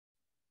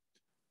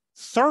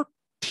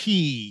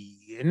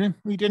13.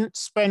 We didn't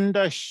spend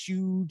a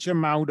huge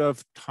amount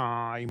of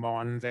time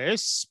on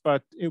this,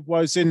 but it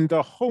was in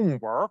the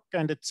homework,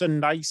 and it's a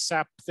nice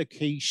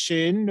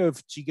application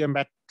of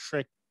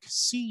geometric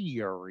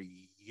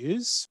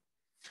series.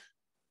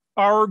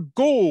 Our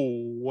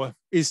goal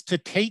is to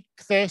take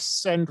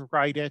this and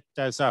write it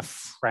as a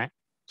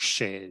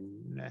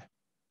fraction.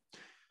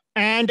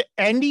 And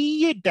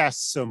any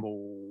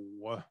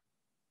decimal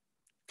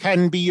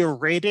can be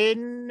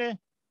written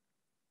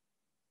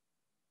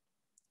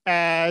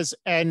as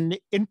an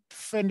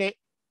infinite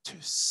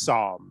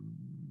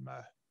sum.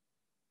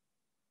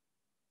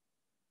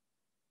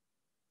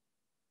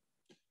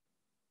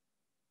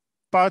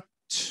 But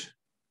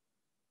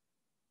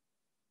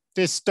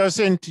this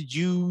doesn't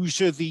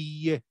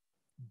usually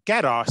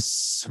get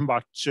us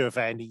much of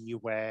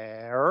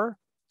anywhere.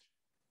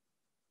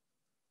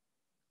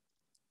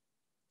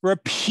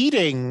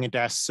 Repeating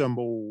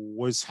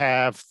decimals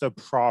have the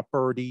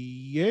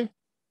property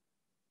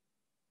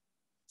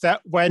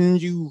that when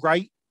you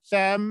write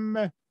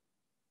them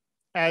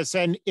as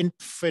an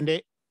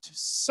infinite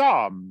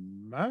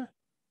sum,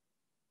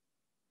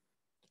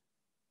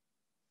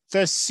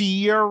 the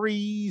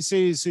series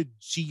is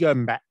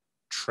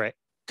geometric.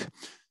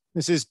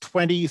 This is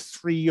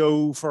 23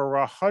 over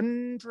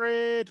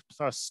 100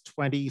 plus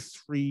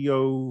 23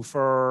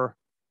 over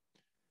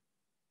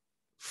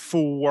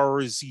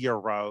 4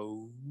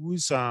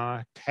 zeros,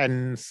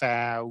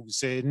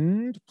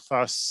 10,000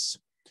 plus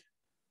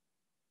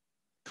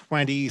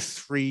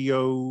 23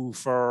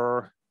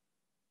 over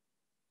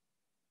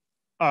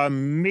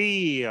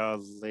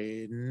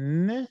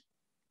 1,000,000,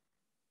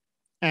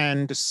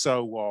 and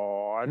so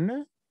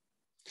on.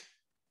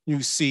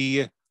 You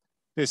see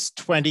this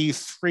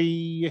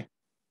 23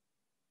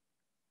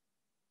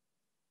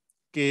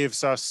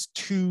 gives us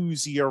 2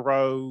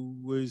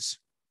 zeros.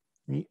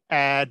 We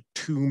add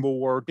 2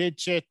 more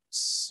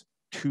digits,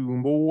 2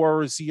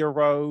 more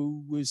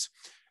zeros,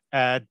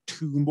 add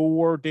 2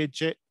 more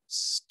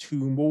digits,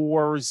 2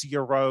 more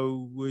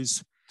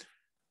zeros.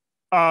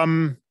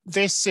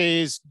 This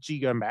is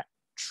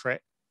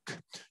geometric.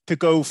 To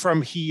go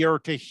from here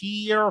to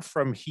here,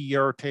 from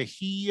here to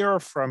here,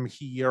 from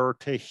here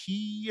to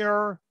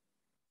here,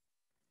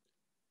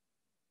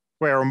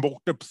 we're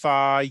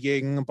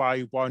multiplying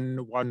by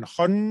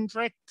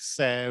 1/100th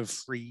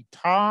every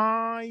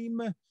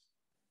time.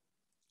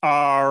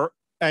 Our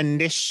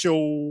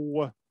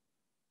initial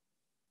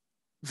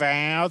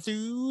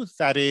value,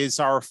 that is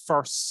our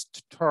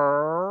first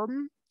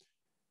term,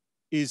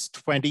 is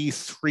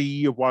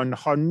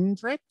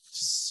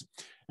 23/100ths.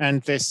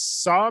 And this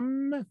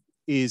sum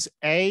is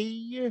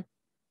A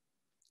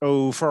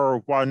over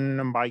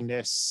 1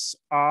 minus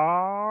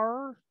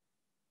R.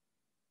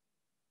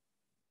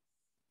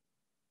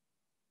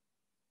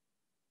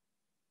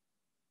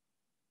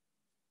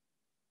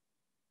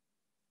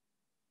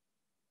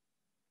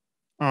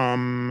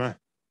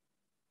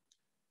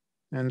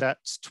 And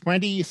that's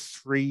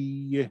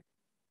 23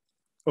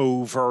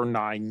 over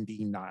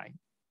 99.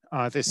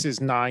 This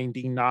is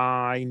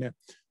 99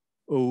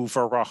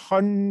 over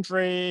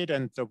 100,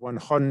 and the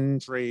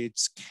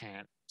 100s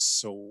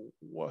cancel.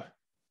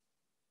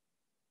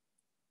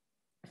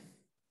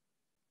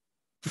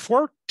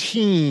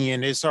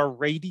 14 is a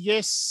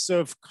radius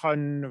of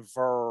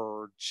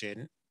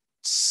convergence.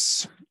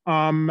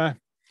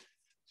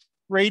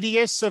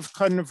 Radius of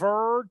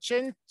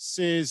convergence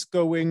is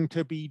going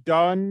to be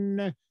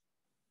done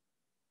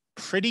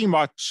pretty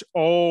much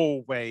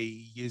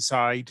always,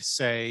 I'd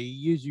say,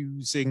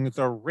 using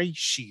the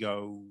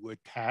ratio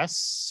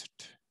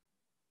test.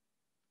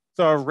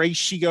 The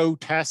ratio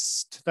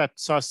test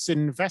lets us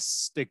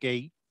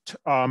investigate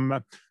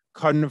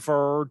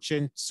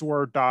convergence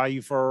or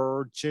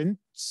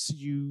divergence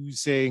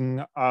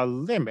using a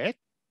limit.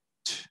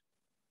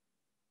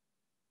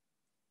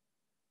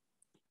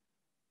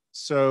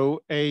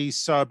 So a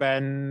sub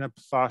n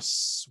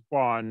plus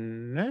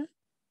 1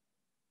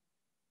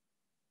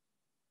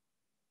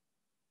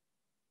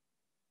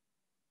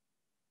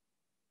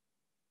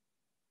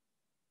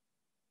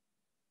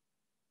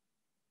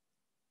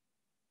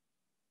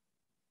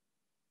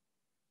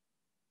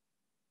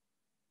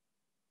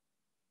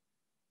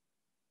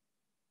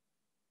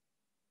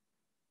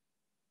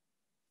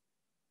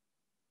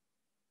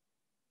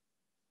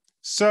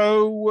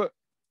 So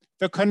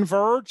the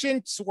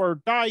convergence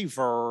or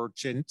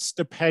divergence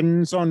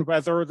depends on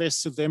whether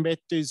this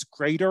limit is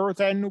greater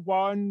than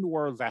 1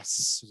 or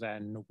less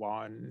than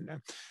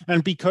 1.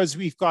 And because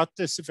we've got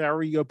this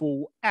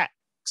variable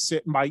x,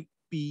 it might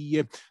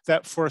be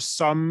that for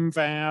some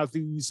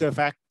values of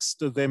x,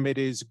 the limit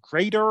is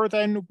greater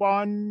than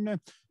 1,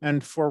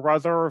 and for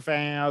other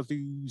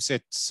values,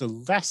 it's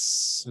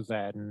less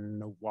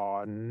than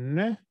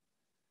 1.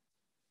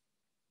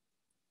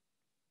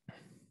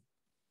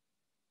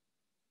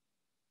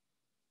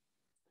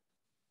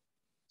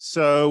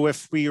 So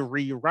if we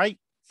rewrite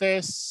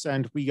this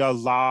and we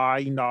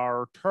align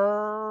our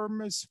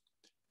terms,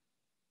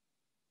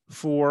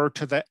 4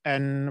 to the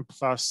n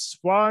plus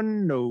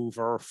 1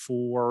 over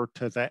 4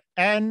 to the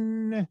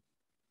n,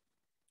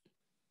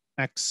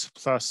 x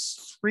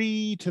plus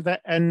 3 to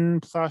the n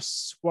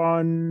plus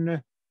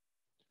 1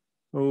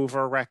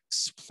 over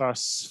x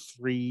plus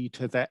 3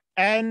 to the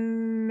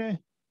n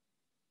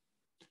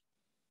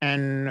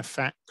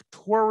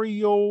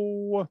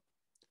factorial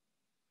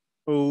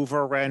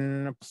over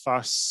n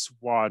plus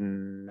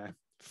 1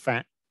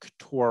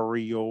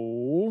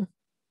 factorial.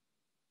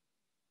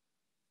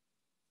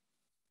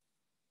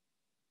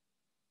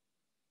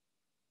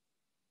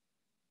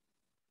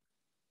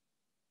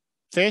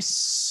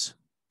 This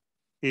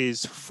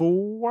is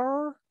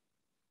 4.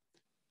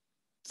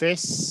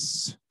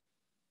 This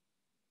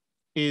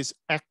is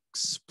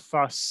x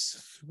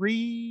plus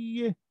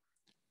 3.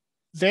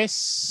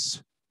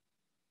 This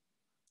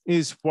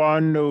is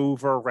 1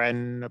 over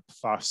n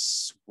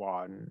plus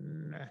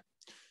 1.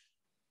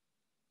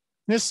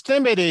 This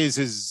limit is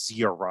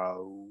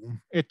 0.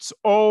 It's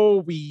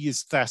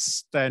always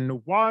less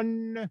than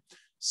 1.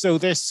 So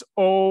this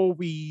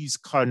always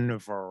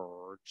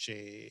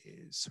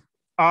converges.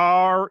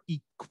 R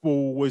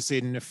equals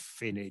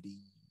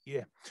infinity.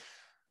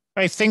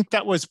 I think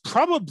that was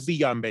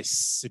probably a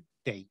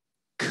mistake.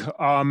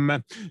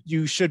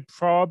 You should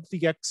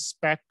probably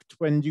expect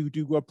when you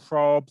do a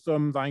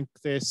problem like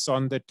this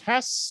on the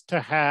test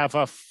to have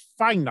a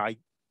finite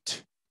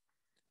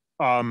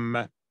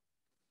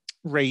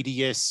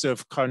radius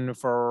of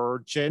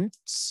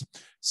convergence.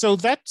 So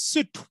let's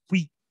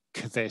tweak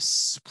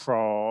this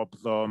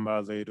problem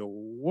a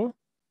little.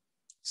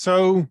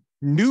 So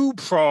new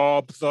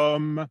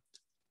problem,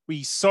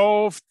 we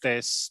solved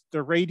this.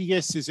 The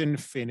radius is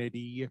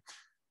infinity.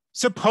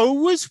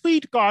 Suppose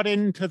we'd got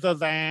into the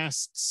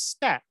last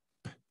step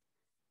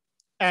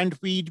and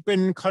we'd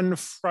been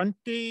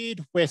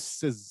confronted with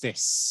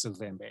this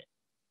limit.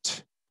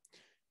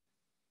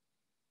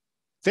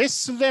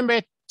 This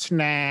limit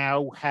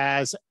now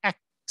has x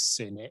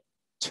in it.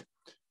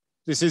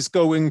 This is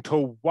going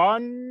to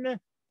 1.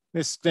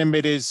 This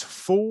limit is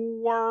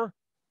 4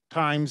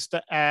 times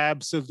the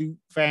absolute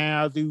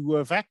value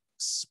of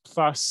x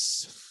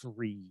plus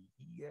 3.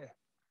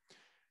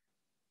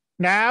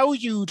 Now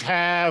you'd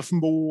have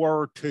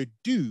more to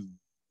do.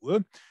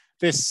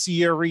 This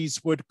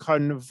series would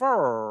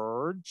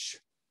converge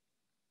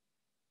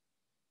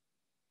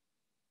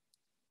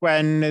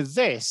when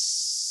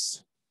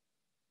this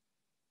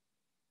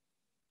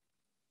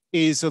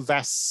is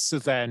less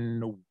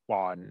than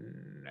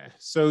 1.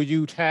 So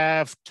you'd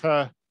have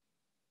to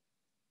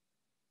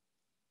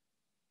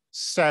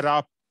set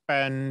up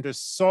and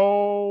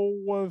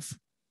solve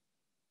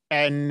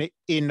an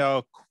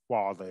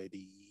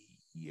inequality.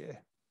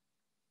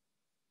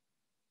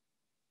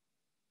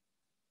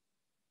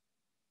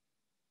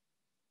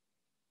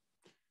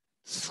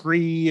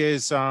 3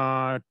 is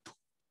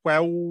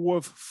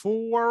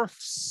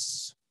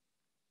 12/4.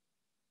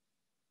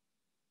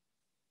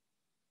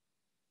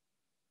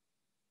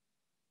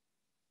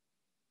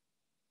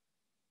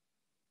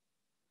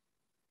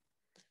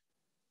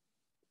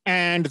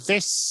 And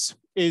this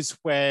is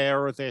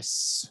where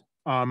this,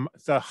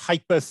 the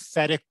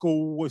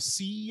hypothetical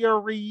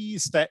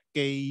series that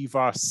gave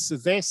us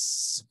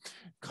this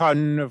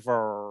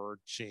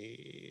converges.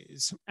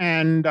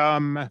 And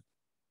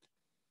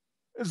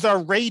the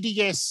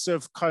radius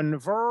of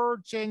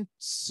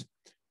convergence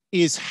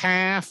is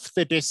half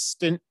the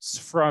distance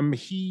from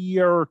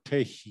here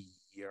to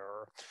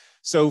here.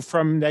 So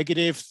from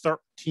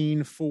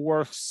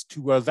 -13/4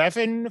 to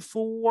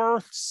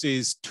 11/4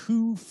 is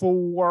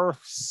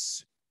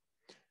 2/4.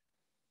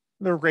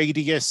 The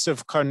radius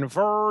of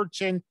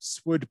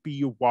convergence would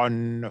be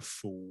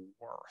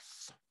 1/4.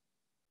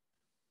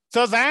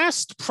 The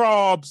last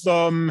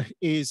problem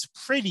is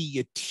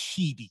pretty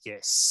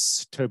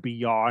tedious, to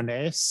be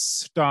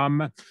honest.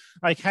 I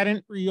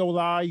hadn't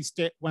realized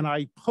it when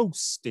I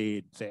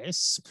posted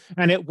this,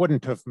 and it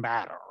wouldn't have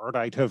mattered.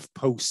 I'd have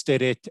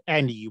posted it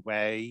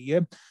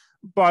anyway.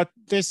 But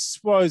this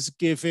was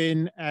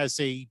given as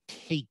a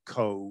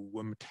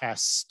take-home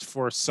test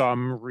for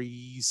some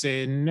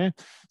reason.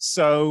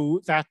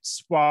 So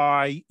that's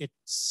why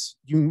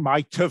you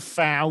might have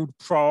found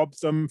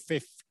problem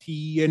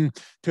 15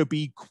 to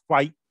be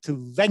quite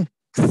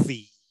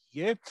lengthy.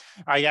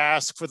 I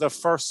asked for the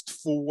first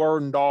 4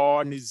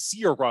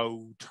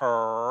 non-zero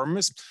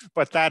terms,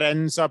 but that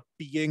ends up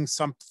being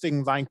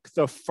something like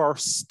the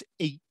first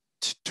 8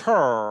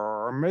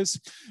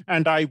 terms,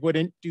 and I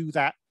wouldn't do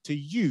that to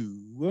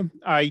you.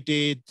 I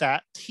did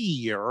that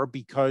here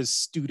because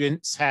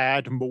students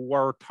had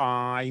more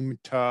time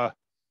to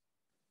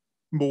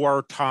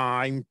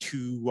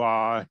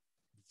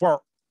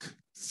work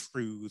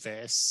through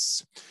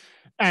this.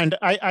 And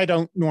I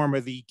don't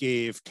normally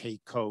give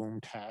take-home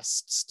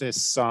tests.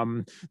 This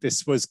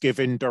was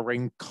given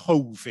during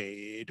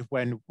COVID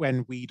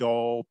when we'd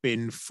all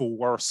been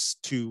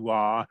forced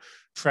to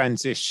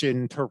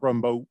transition to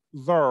remote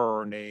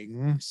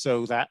learning.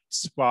 So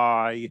that's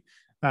why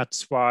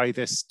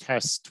this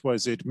test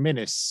was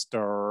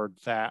administered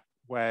that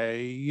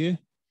way.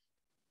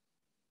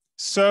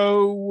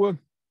 So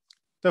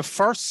the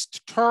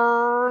first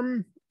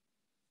term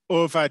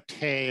of a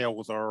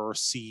Taylor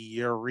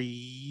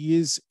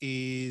series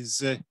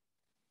is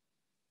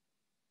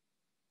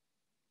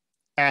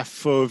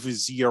f of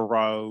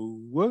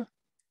 0,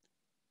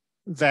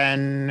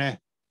 then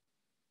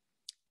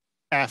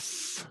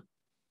f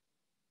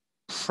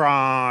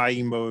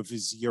prime of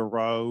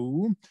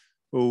 0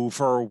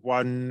 over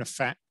 1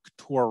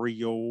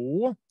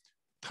 factorial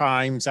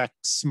times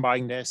x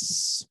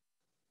minus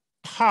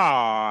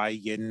pi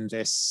in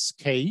this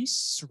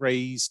case,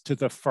 raised to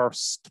the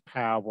first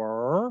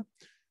power,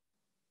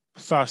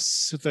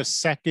 plus the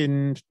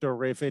second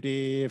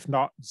derivative,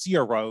 not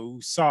 0,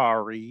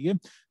 sorry,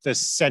 the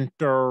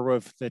center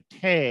of the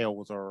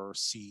Taylor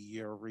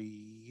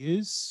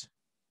series.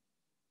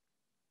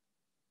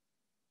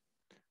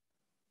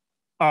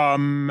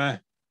 The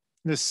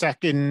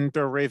second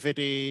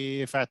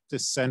derivative at the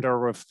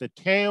center of the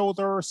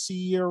Taylor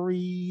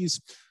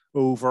series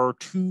over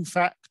 2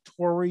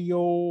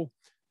 factorial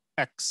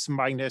x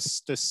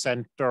minus the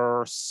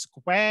center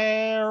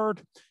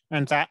squared,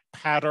 and that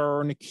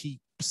pattern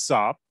keeps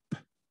up.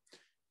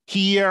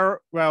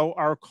 Here, well,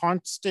 our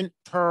constant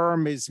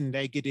term is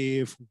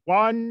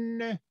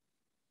 -1.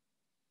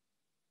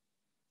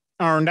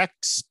 Our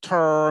next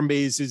term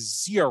is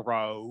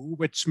 0,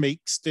 which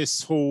makes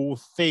this whole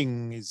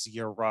thing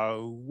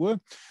 0.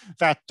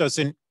 That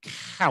doesn't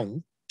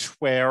count.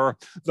 We're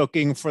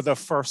looking for the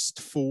first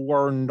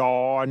 4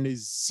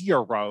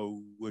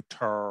 non-zero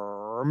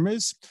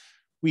terms.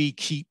 We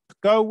keep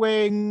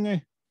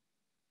going.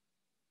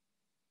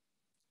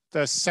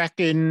 The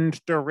second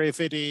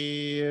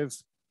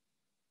derivative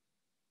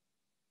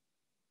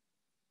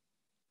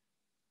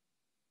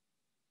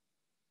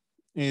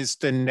is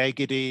the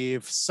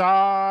negative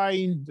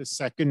sign. The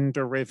second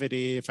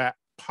derivative at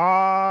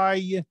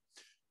pi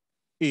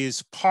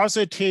is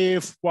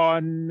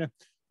 +1.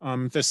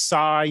 The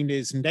sign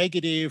is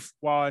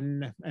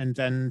 -1, and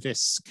then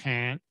this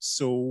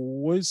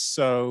cancels.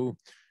 So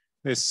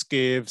this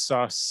gives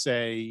us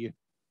a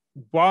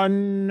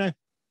 1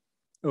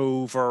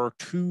 over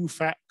 2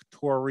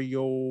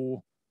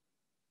 factorial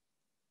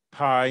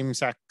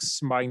times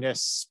x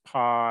minus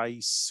pi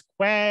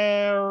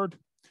squared.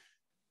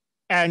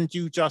 And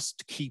you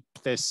just keep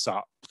this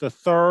up. The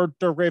third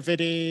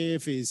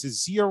derivative is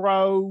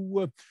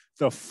 0.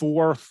 The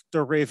fourth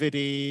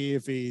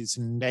derivative is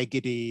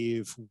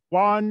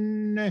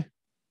 -1.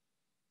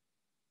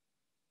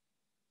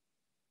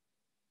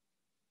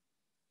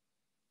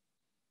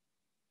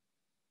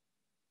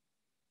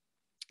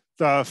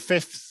 The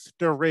fifth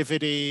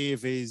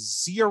derivative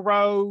is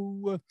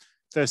 0.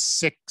 The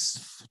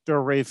sixth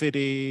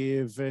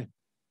derivative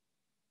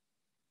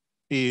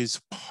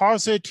is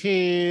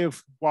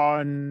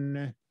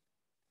 +1.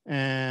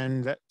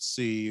 And let's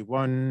see,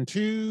 1,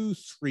 2,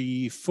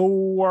 3,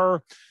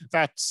 4.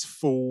 That's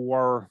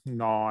 4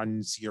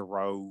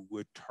 non-zero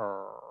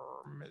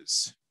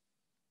terms.